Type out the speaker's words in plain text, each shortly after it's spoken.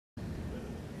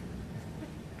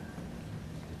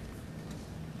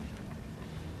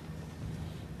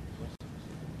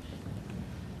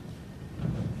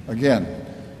Again,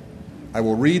 I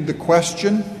will read the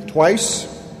question twice,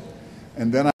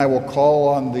 and then I will call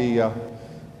on the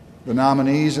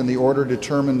nominees in the order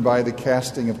determined by the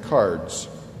casting of cards.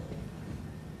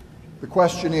 The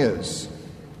question is,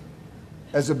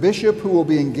 as a bishop who will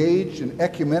be engaged in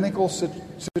ecumenical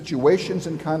situations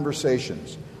and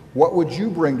conversations, what would you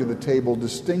bring to the table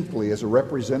distinctly as a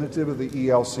representative of the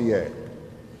ELCA?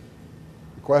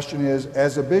 The question is,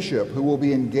 as a bishop who will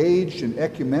be engaged in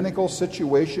ecumenical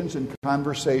situations and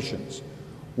conversations,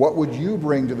 what would you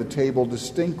bring to the table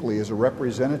distinctly as a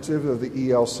representative of the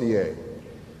ELCA?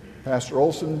 Pastor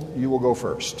Olson, you will go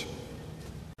first.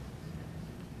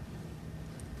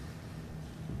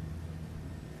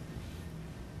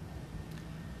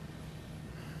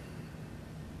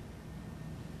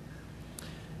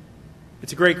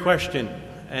 It's a great question,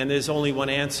 and there's only one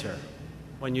answer.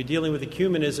 When you're dealing with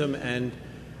ecumenism and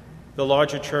the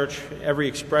larger church, every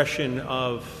expression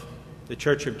of the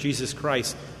Church of Jesus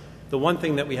Christ, the one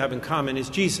thing that we have in common is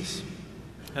Jesus.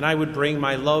 And I would bring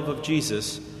my love of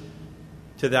Jesus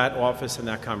to that office and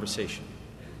that conversation.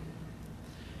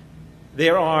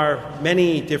 There are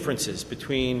many differences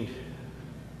between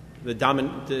the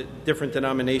different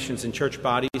denominations and church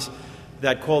bodies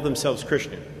that call themselves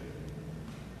Christian.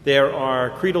 There are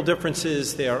creedal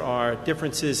differences, there are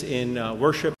differences in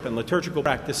worship and liturgical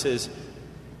practices,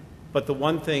 but the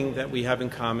one thing that we have in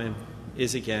common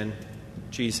is, again,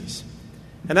 Jesus.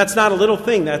 And that's not a little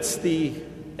thing, that's the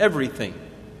everything,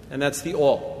 and that's the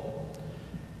all.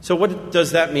 So what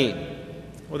does that mean?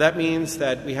 Well, that means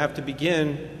that we have to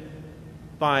begin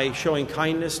by showing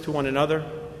kindness to one another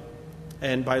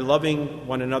and by loving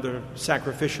one another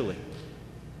sacrificially,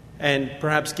 and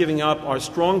perhaps giving up our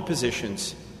strong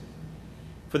positions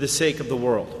for the sake of the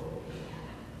world.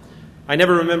 I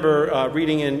never remember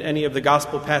reading in any of the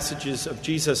gospel passages of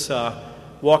Jesus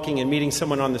walking and meeting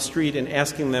someone on the street and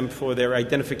asking them for their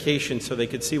identification so they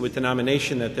could see what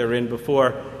denomination that they're in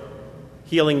before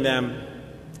healing them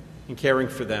and caring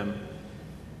for them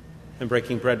and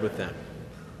breaking bread with them.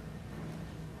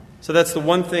 So that's the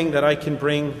one thing that I can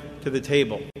bring to the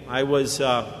table. I was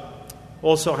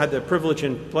also had the privilege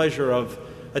and pleasure of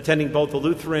attending both a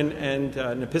Lutheran and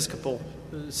an Episcopal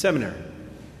seminary.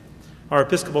 Our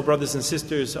Episcopal brothers and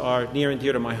sisters are near and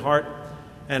dear to my heart,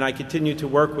 and I continue to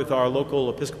work with our local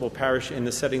Episcopal parish in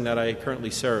the setting that I currently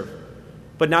serve.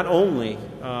 But not only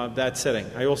that setting,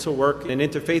 I also work in an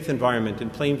interfaith environment in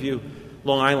Plainview,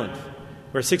 Long Island,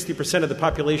 where 60% of the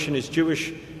population is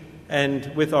Jewish,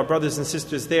 and with our brothers and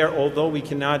sisters there, although we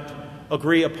cannot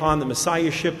agree upon the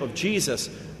messiahship of Jesus,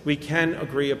 we can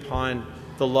agree upon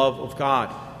the love of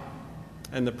God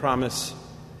and the promise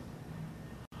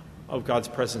of God's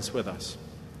presence with us.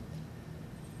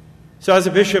 So as a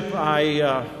bishop,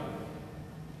 I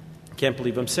can't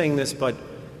believe I'm saying this, but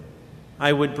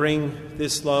I would bring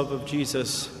this love of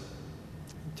Jesus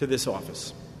to this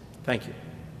office. Thank you.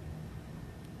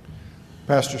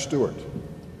 Pastor Stewart.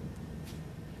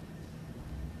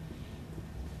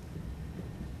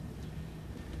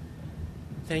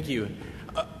 Thank you.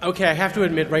 Okay, I have to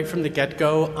admit right from the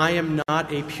get-go, I am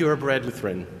not a purebred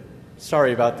Lutheran.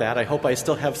 Sorry about that. I hope I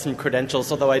still have some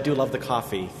credentials, although I do love the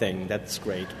coffee thing. That's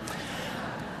great.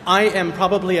 I am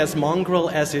probably as mongrel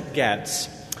as it gets.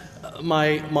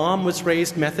 My mom was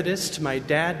raised Methodist. My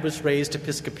dad was raised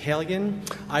Episcopalian.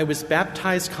 I was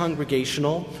baptized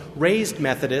Congregational, raised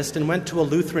Methodist, and went to a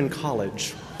Lutheran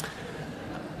college.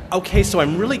 Okay, so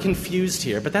I'm really confused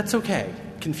here, but that's okay.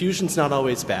 Confusion's not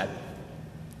always bad.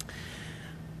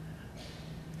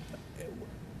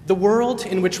 The world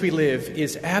in which we live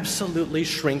is absolutely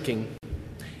shrinking.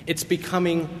 It's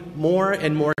becoming more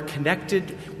and more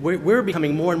connected. We're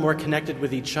becoming more and more connected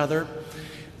with each other.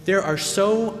 There are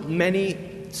so many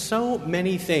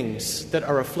things that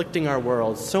are afflicting our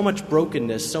world, so much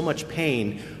brokenness, so much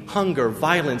pain, hunger,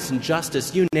 violence,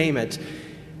 injustice, you name it.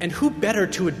 And who better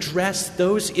to address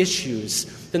those issues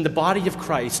than the body of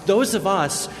Christ, those of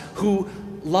us who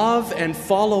love and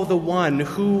follow the one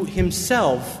who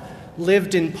himself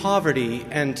lived in poverty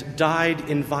and died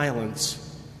in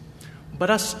violence. But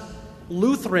us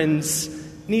Lutherans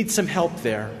need some help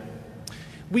there.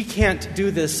 We can't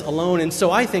do this alone, and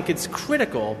so I think it's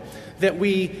critical that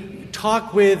we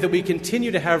talk with, that we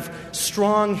continue to have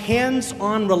strong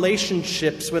hands-on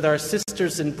relationships with our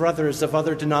sisters and brothers of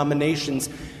other denominations,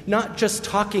 not just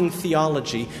talking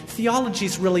theology. Theology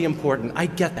is really important, I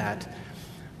get that.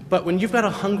 But when you've got a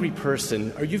hungry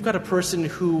person, or you've got a person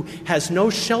who has no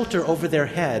shelter over their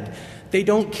head, they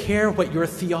don't care what your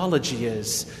theology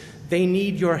is. They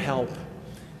need your help.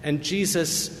 And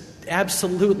Jesus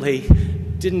absolutely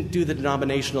didn't do the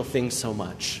denominational thing so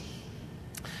much.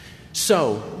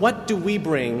 So, what do we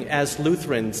bring as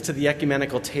Lutherans to the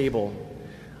ecumenical table?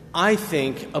 I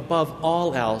think, above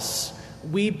all else,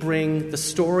 we bring the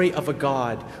story of a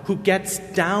God who gets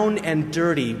down and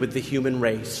dirty with the human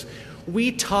race.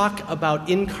 We talk about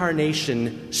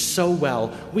incarnation so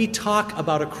well. We talk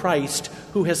about a Christ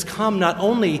who has come not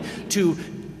only to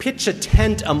pitch a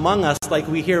tent among us like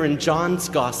we hear in John's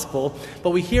Gospel, but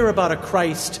we hear about a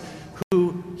Christ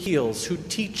who heals, who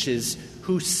teaches,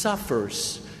 who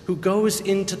suffers, who goes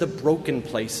into the broken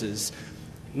places,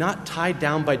 not tied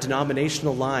down by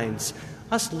denominational lines.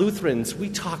 Us Lutherans, we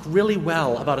talk really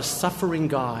well about a suffering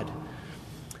God.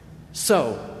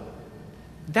 So,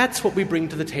 that's what we bring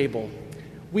to the table.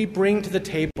 We bring to the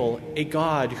table a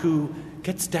God who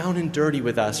gets down and dirty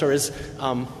with us, or as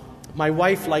my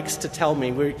wife likes to tell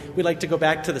me, we like to go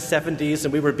back to the 70s,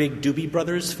 and we were big Doobie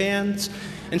Brothers fans.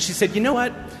 And she said, you know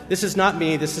what? This is not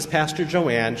me. This is Pastor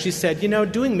Joanne. She said,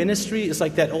 doing ministry is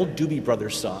like that old Doobie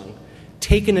Brothers song,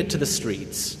 taking it to the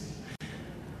streets.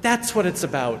 That's what it's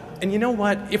about. And you know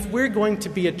what? If we're going to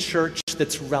be a church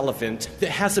that's relevant, that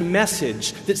has a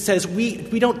message that says we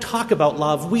don't talk about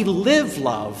love, we live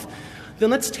love, then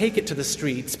let's take it to the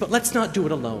streets, but let's not do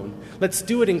it alone. Let's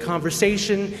do it in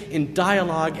conversation, in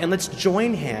dialogue, and let's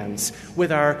join hands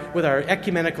with our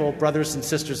ecumenical brothers and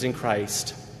sisters in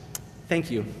Christ.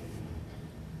 Thank you.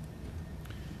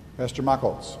 Pastor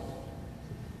Machholz.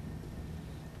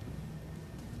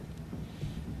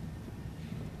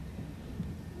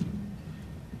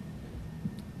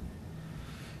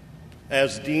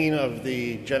 As Dean of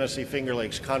the Genesee Finger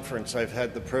Lakes Conference, I've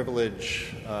had the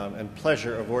privilege and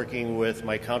pleasure of working with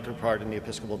my counterpart in the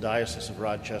Episcopal Diocese of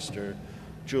Rochester,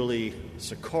 Julie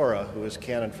Sikora, who is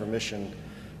Canon for Mission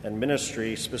and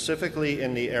Ministry, specifically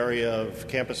in the area of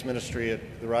campus ministry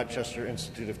at the Rochester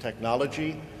Institute of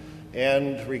Technology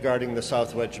and regarding the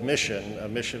Southwedge Mission, a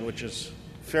mission which is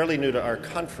fairly new to our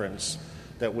conference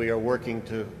that we are working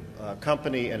to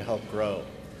accompany and help grow.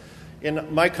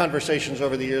 In my conversations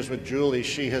over the years with Julie,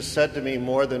 she has said to me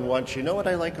more than once, you know what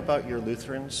I like about your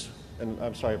Lutherans? And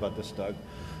I'm sorry about this, Doug.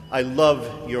 I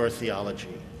love your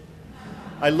theology.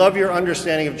 I love your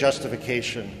understanding of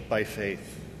justification by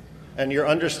faith and your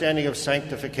understanding of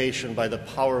sanctification by the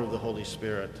power of the Holy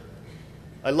Spirit.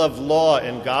 I love law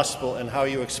and gospel and how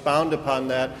you expound upon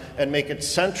that and make it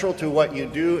central to what you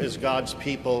do as God's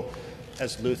people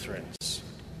as Lutherans.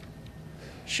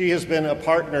 She has been a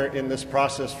partner in this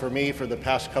process for me for the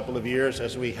past couple of years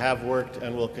as we have worked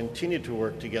and will continue to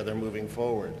work together moving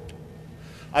forward.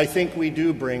 I think we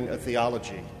do bring a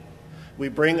theology. We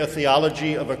bring a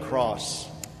theology of a cross,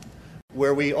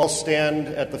 where we all stand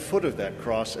at the foot of that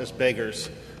cross as beggars,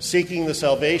 seeking the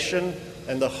salvation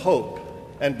and the hope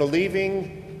and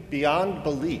believing beyond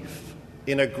belief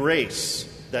in a grace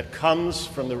that comes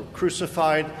from the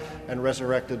crucified and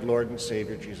resurrected Lord and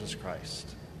Savior Jesus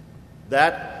Christ.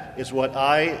 That is what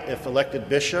I, if elected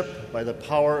bishop by the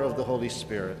power of the Holy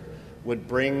Spirit, would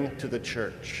bring to the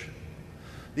church.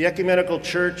 The ecumenical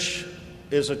church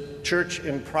is a church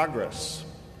in progress,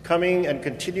 coming and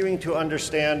continuing to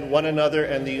understand one another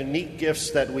and the unique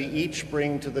gifts that we each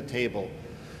bring to the table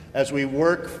as we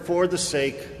work for the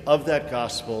sake of that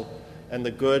gospel and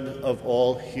the good of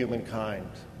all humankind.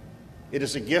 It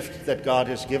is a gift that God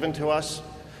has given to us.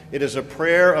 It is a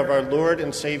prayer of our Lord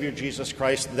and Savior Jesus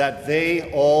Christ that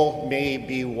they all may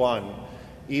be one,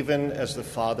 even as the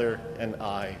Father and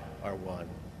I are one.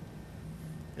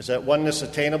 Is that oneness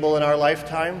attainable in our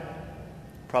lifetime?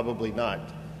 Probably not.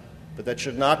 But that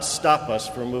should not stop us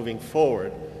from moving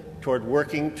forward toward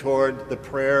working toward the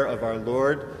prayer of our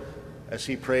Lord as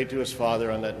he prayed to his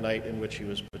Father on that night in which he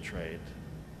was betrayed.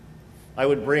 I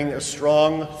would bring a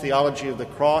strong theology of the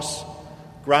cross,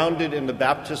 grounded in the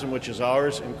baptism which is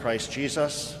ours in Christ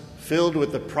Jesus, filled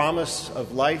with the promise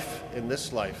of life in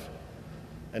this life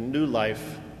and new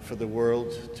life for the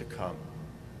world to come.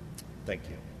 Thank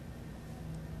you.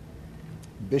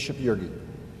 Bishop Yergi.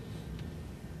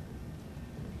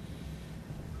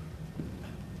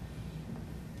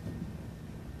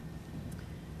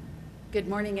 Good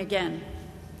morning again.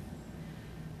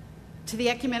 To the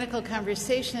ecumenical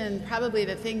conversation, probably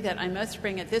the thing that I most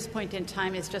bring at this point in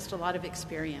time is just a lot of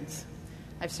experience.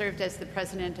 I've served as the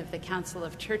president of the Council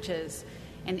of Churches,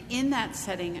 and in that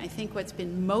setting, I think what's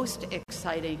been most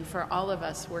exciting for all of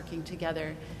us working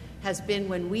together has been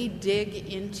when we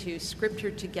dig into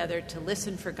Scripture together to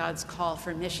listen for God's call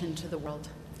for mission to the world.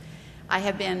 I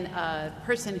have been a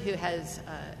person who has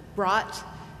brought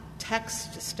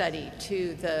text study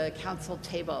to the council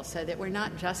table so that we're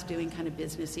not just doing kind of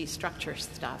businessy structure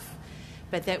stuff,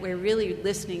 but that we're really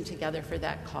listening together for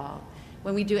that call.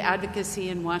 When we do advocacy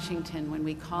in Washington, when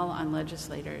we call on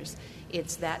legislators,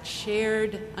 it's that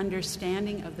shared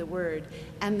understanding of the Word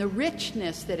and the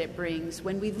richness that it brings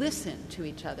when we listen to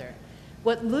each other.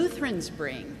 What Lutherans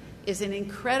bring is an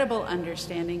incredible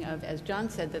understanding of, as John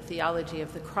said, the theology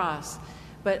of the cross,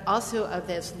 but also of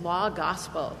this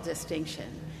law-gospel distinction.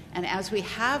 And as we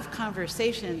have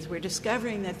conversations, we're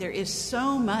discovering that there is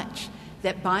so much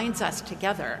that binds us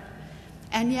together.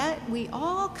 And yet we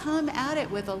all come at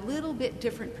it with a little bit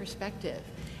different perspective,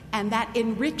 and that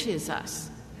enriches us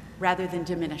rather than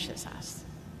diminishes us.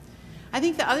 I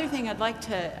think the other thing I'd like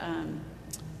to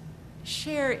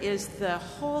share is the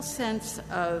whole sense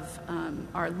of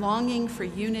our longing for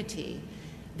unity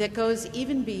that goes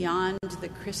even beyond the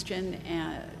Christian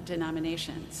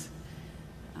denominations.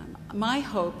 My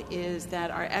hope is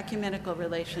that our ecumenical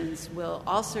relations will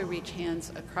also reach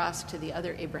hands across to the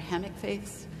other Abrahamic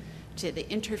faiths, to the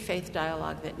interfaith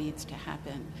dialogue that needs to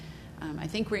happen. I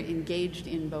think we're engaged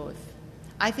in both.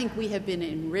 I think we have been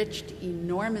enriched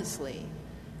enormously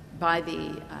by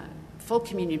the full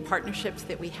communion partnerships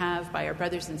that we have, by our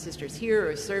brothers and sisters here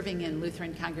or serving in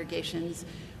Lutheran congregations.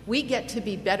 We get to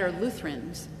be better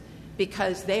Lutherans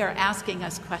because they are asking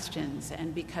us questions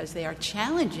and because they are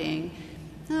challenging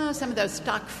some of those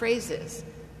stock phrases.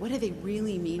 What do they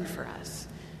really mean for us?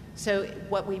 So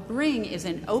what we bring is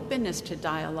an openness to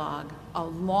dialogue, a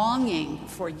longing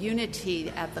for unity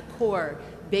at the core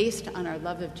based on our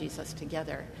love of Jesus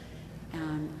together.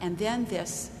 And then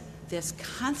this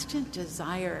constant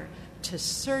desire to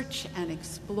search and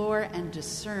explore and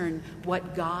discern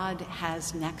what God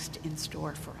has next in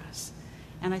store for us.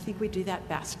 And I think we do that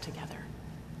best together.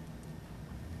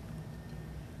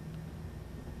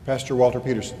 Pastor Walter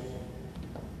Peterson.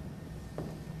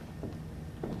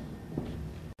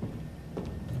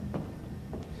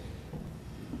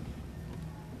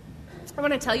 I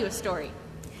want to tell you a story.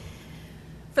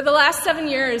 For the last 7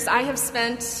 years, I have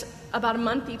spent about a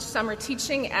month each summer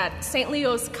teaching at St.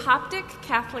 Leo's Coptic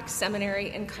Catholic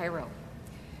Seminary in Cairo.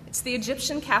 It's the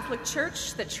Egyptian Catholic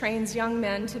Church that trains young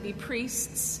men to be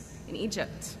priests in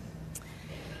Egypt.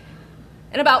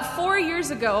 And about 4 years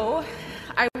ago,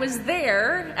 I was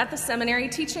there at the seminary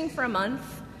teaching for a month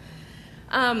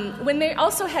when they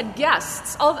also had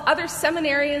guests, all the other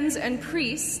seminarians and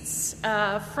priests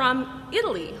from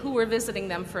Italy who were visiting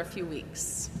them for a few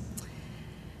weeks.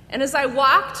 And as I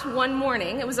walked one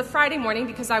morning, it was a Friday morning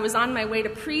because I was on my way to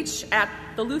preach at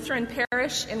the Lutheran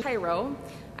parish in Cairo.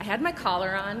 I had my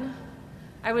collar on.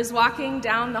 I was walking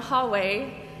down the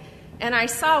hallway, and I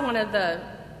saw one of the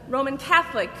Roman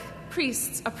Catholic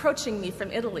priests approaching me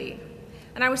from Italy.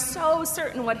 And I was so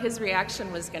certain what his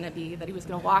reaction was going to be, that he was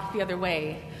going to walk the other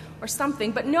way or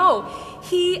something. But no,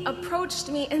 he approached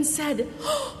me and said,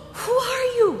 "Oh, who are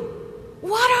you?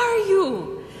 What are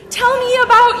you? Tell me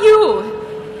about you."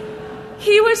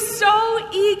 He was so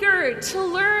eager to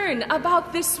learn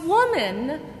about this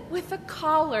woman with a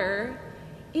collar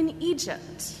in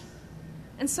Egypt.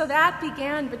 And so that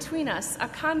began between us a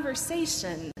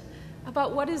conversation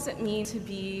about what does it mean to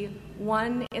be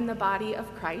one in the body of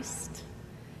Christ,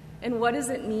 and what does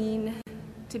it mean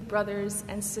to brothers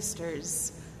and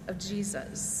sisters of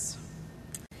Jesus.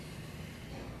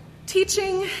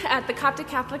 Teaching at the Coptic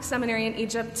Catholic Seminary in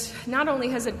Egypt, not only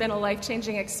has it been a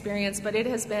life-changing experience, but it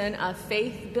has been a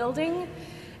faith-building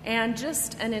and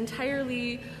just an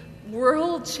entirely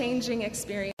world-changing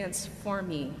experience for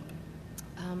me.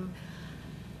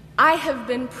 I have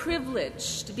been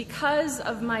privileged because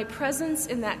of my presence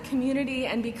in that community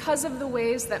and because of the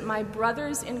ways that my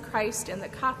brothers in Christ in the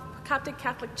Coptic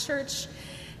Catholic Church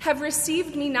have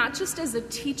received me not just as a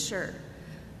teacher,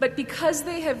 but because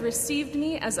they have received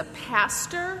me as a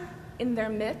pastor in their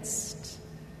midst.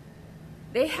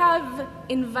 They have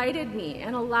invited me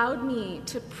and allowed me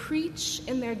to preach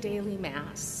in their daily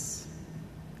Mass.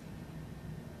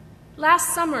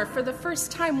 Last summer, for the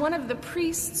first time, one of the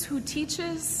priests who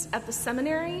teaches at the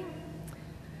seminary,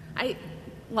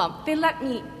 they let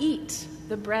me eat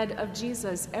the bread of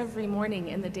Jesus every morning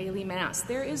in the daily Mass.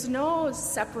 There is no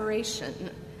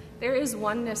separation. There is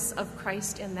oneness of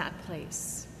Christ in that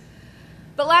place.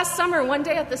 But last summer, one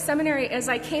day at the seminary, as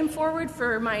I came forward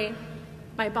for my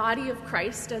body of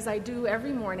Christ, as I do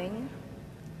every morning,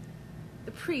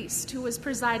 the priest who was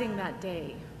presiding that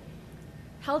day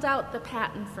held out the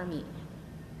paten for me,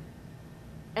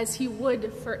 as he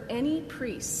would for any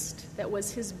priest that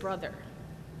was his brother,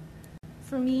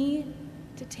 for me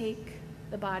to take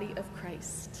the body of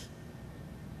Christ.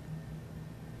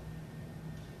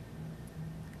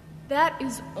 That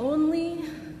is only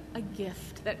a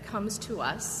gift that comes to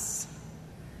us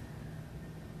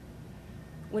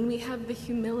when we have the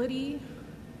humility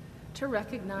to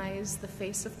recognize the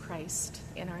face of Christ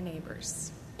in our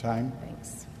neighbors. Time.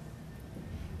 Thanks.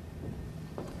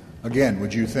 Again,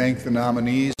 would you thank the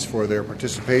nominees for their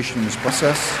participation in this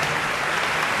process?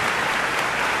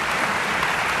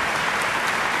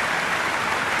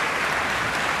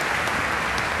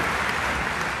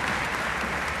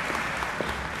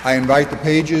 I invite the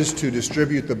pages to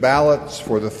distribute the ballots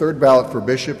for the third ballot for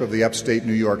Bishop of the Upstate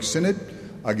New York Synod.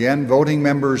 Again, voting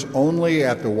members only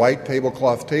at the white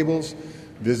tablecloth tables,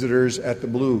 visitors at the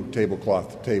blue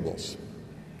tablecloth tables.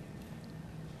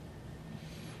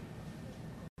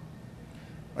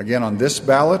 Again, on this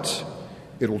ballot,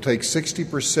 it will take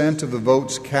 60% of the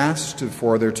votes cast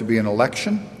for there to be an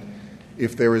election.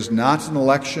 If there is not an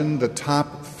election, the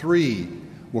top 3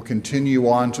 will continue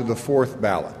on to the fourth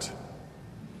ballot.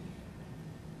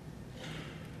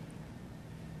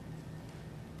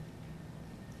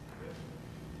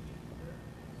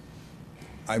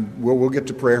 We'll get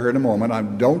to prayer here in a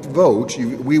moment. Don't vote.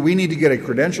 We need to get a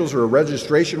credentials or a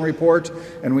registration report,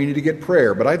 and we need to get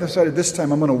prayer. But I decided this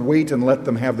time I'm going to wait and let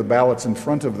them have the ballots in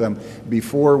front of them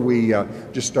before we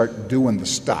just start doing the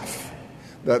stuff.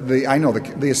 I know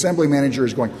the assembly manager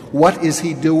is going, what is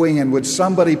he doing, and would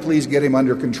somebody please get him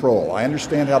under control? I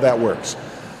understand how that works.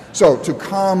 So to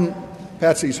calm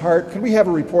Patsy's heart, can we have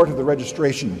a report of the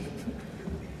registration?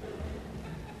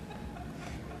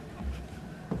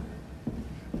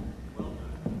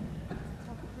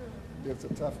 It's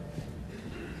a tough.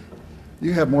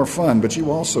 You have more fun, but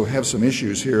you also have some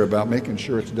issues here about making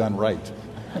sure it's done right.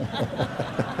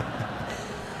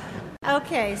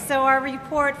 Okay, so our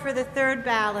report for the third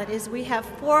ballot is we have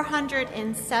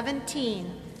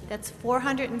 417. That's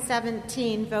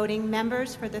 417 voting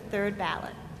members for the third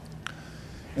ballot.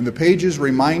 And the pages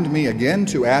remind me again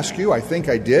to ask you, I think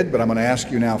I did, but I'm going to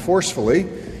ask you now forcefully.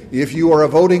 If you are a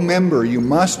voting member, you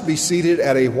must be seated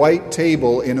at a white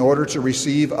table in order to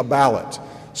receive a ballot.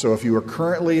 So if you are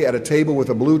currently at a table with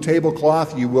a blue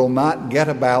tablecloth, you will not get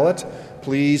a ballot.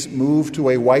 Please move to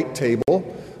a white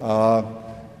table.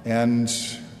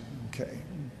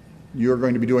 You're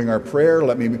going to be doing our prayer.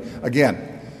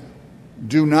 Again,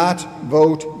 do not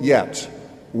vote yet.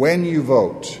 When you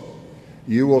vote,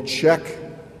 you will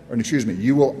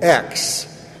you will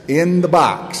X in the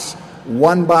box.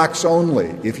 One box only.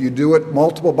 If you do it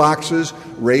multiple boxes,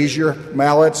 raise your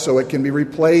ballot so it can be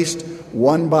replaced.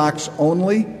 One box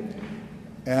only,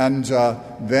 and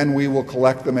then we will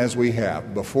collect them as we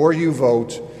have. Before you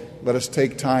vote, let us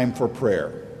take time for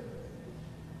prayer.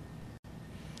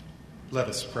 Let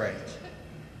us pray.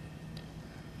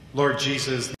 Lord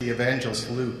Jesus, the evangelist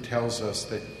Luke tells us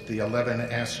that the 11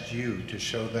 asked you to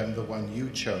show them the one you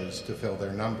chose to fill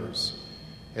their numbers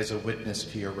as a witness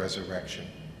to your resurrection.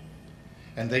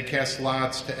 And they cast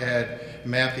lots to add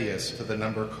Matthias to the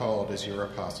number called as your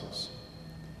apostles.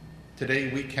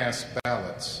 Today we cast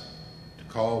ballots to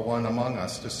call one among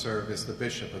us to serve as the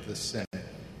bishop of this synod.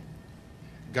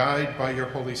 Guide by your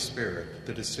Holy Spirit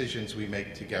the decisions we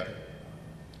make together.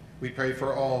 We pray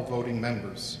for all voting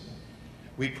members.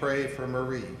 We pray for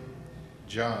Marie,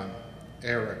 John,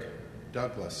 Eric,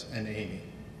 Douglas, and Amy.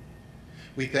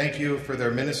 We thank you for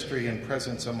their ministry and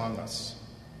presence among us.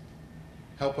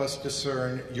 Help us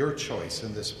discern your choice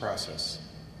in this process.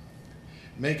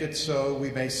 Make it so we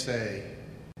may say,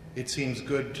 it seems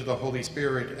good to the Holy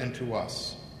Spirit and to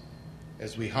us,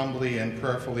 as we humbly and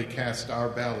prayerfully cast our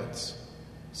ballots,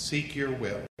 seek your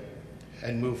will,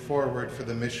 and move forward for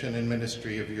the mission and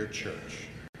ministry of your church.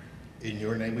 In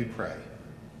your name we pray.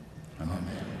 Amen.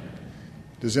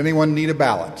 Does anyone need a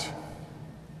ballot?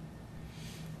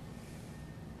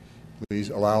 Please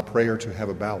allow prayer to have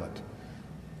a ballot.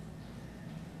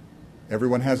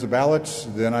 Everyone has a ballot.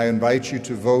 Then I invite you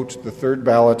to vote the third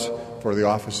ballot for the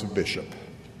office of bishop.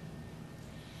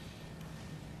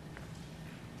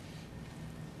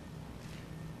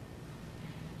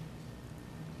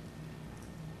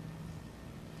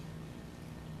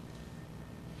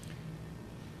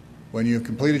 When you have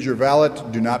completed your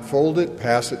ballot, do not fold it,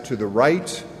 pass it to the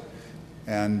right,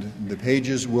 and the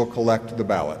pages will collect the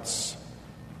ballots.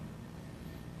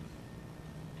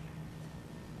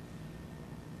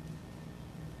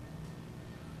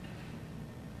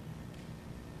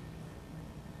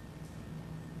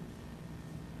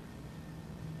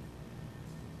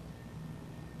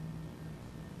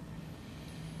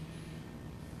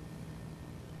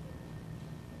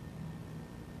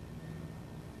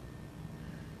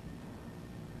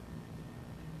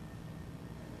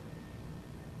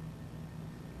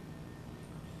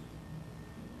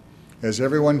 Has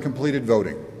everyone completed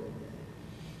voting?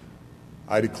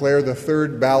 I declare the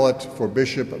third ballot for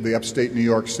Bishop of the Upstate New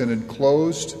York Synod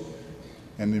closed,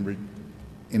 and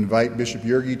invite Bishop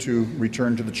Yergi to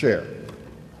return to the chair.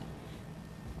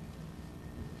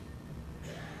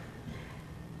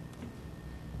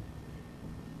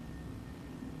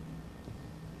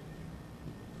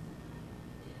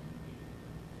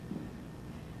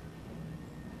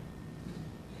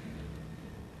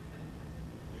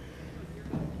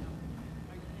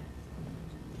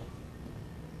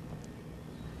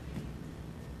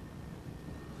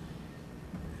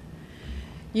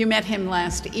 You met him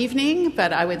last evening,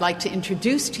 but I would like to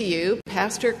introduce to you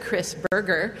Pastor Chris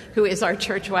Berger, who is our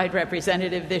church-wide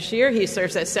representative this year. He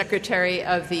serves as secretary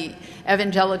of the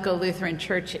Evangelical Lutheran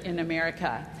Church in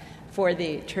America for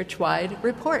the church-wide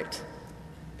report.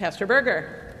 Pastor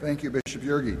Berger. Thank you, Bishop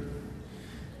Yergi.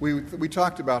 We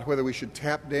talked about whether we should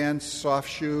tap dance, soft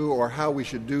shoe, or how we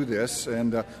should do this,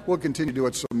 and we'll continue to do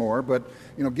it some more. But,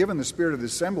 given the spirit of the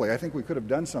assembly, I think we could have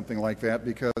done something like that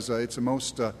because it's a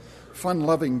most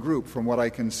fun-loving group from what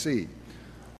I can see.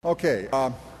 Okay.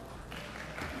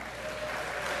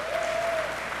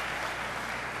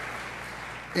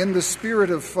 In the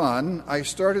spirit of fun, I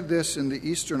started this in the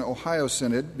Eastern Ohio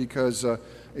Synod because a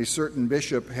certain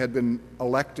bishop had been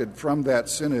elected from that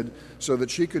synod so that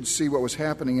she could see what was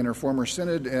happening in her former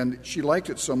synod, and she liked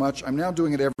it so much, I'm now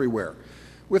doing it everywhere.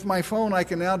 With my phone, I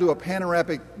can now do a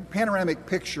panoramic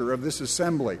picture of this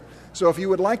assembly. So if you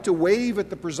would like to wave at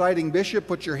the presiding bishop,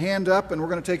 put your hand up, and we're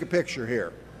going to take a picture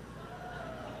here.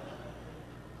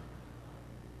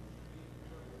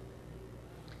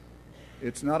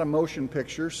 It's not a motion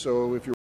picture, so if you're